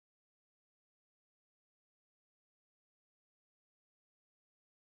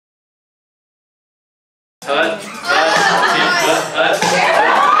Hut,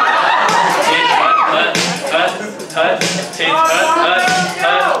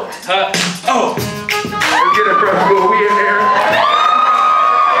 oh! Let's get it from school. We in there.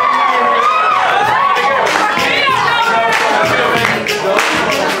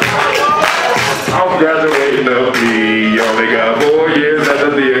 I'm graduating up me. Only got 4 years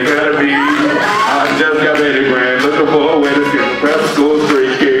after the academy. I just got $80 grand. Looking for a way to get prep school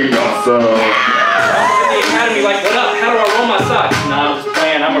streaking awesome. Like, what up? How do I roll my socks? Nah, I'm just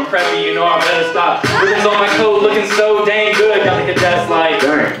playing. I'm a preppy, you know I better stop. Ribbons on my coat looking so dang good. Got the cadets like,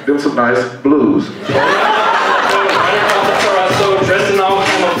 dang, them some nice blues. Dressed in all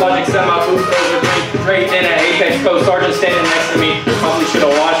camouflage except my boots. Those are great. Then an Apex Coast sergeant standing next to me. Probably should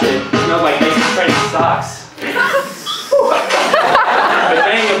have washed it. Smells like basic training socks. But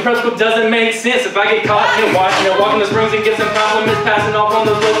dang, the prep school doesn't make sense if I get caught in washing it. Walking those rooms and get some compliments, passing off on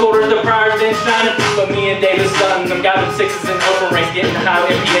those low quarters, the priors been shining. But me and David Sutton, them got them 6s and open ranks, getting high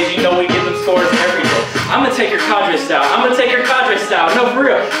MPAs, you know we give them scores every day. I'm gonna take your cadre style, No, for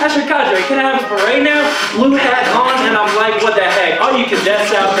real, that's your cadre. Can I have a parade now? Blue hat on, and I'm like, what the heck? All you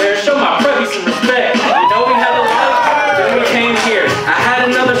cadets out there, show my preppy some respect. You know we had a lot of then we came here. I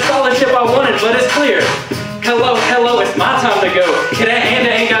had another scholarship I wanted, but it's clear. Hello, it's my time to go. Cadet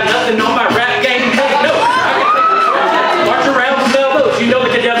Anda ain't got nothing on my rap game. Hey, no, I can march around with elbows. You know the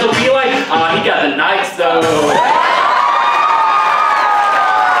cadets will be like, ah, he got the Nikes though.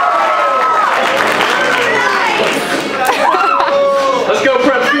 Let's go,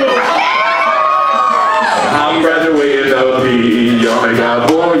 prep school. I'm graduating up me. Only got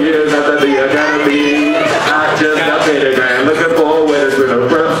 4 years after the academy. I just got $80 grand. Looking for a way to spend a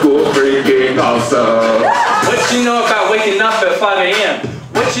prep school freaking awesome. What you know about waking up at 5 a.m.?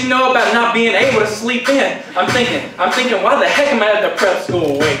 What you know about not being able to sleep in? I'm thinking, why the heck am I at the prep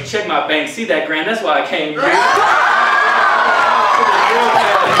school? Wait, check my bank, see that grand, that's why I came here.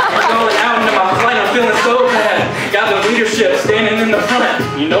 I'm going out into my flight, I'm feeling so bad. Got the leadership standing in the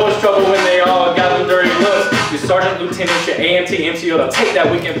front. You know it's trouble when they all got them dirty looks. Your sergeant, lieutenant, your AMT, MTO, they'll take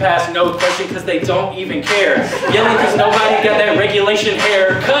that weekend pass, no question, because they don't even care. Yelling because nobody got that regulation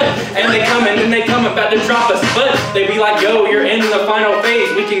haircut. And they come in and they come about to drop us. But they be like, yo, you're in the final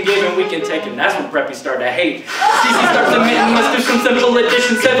phase. We can give and we can take, and that's when preppies start to hate. CC starts admitting, let's do some simple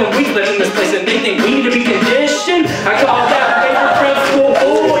addition. 7 weeks left in this place and they think we need to be conditioned. I call that paper prep school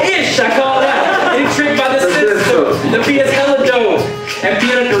bull-ish. I call that getting tricked by the system. The P is hella dope. And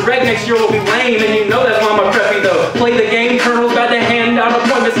being a direct next year will be lame, and you know that's why I'm a preppy though. Play the game.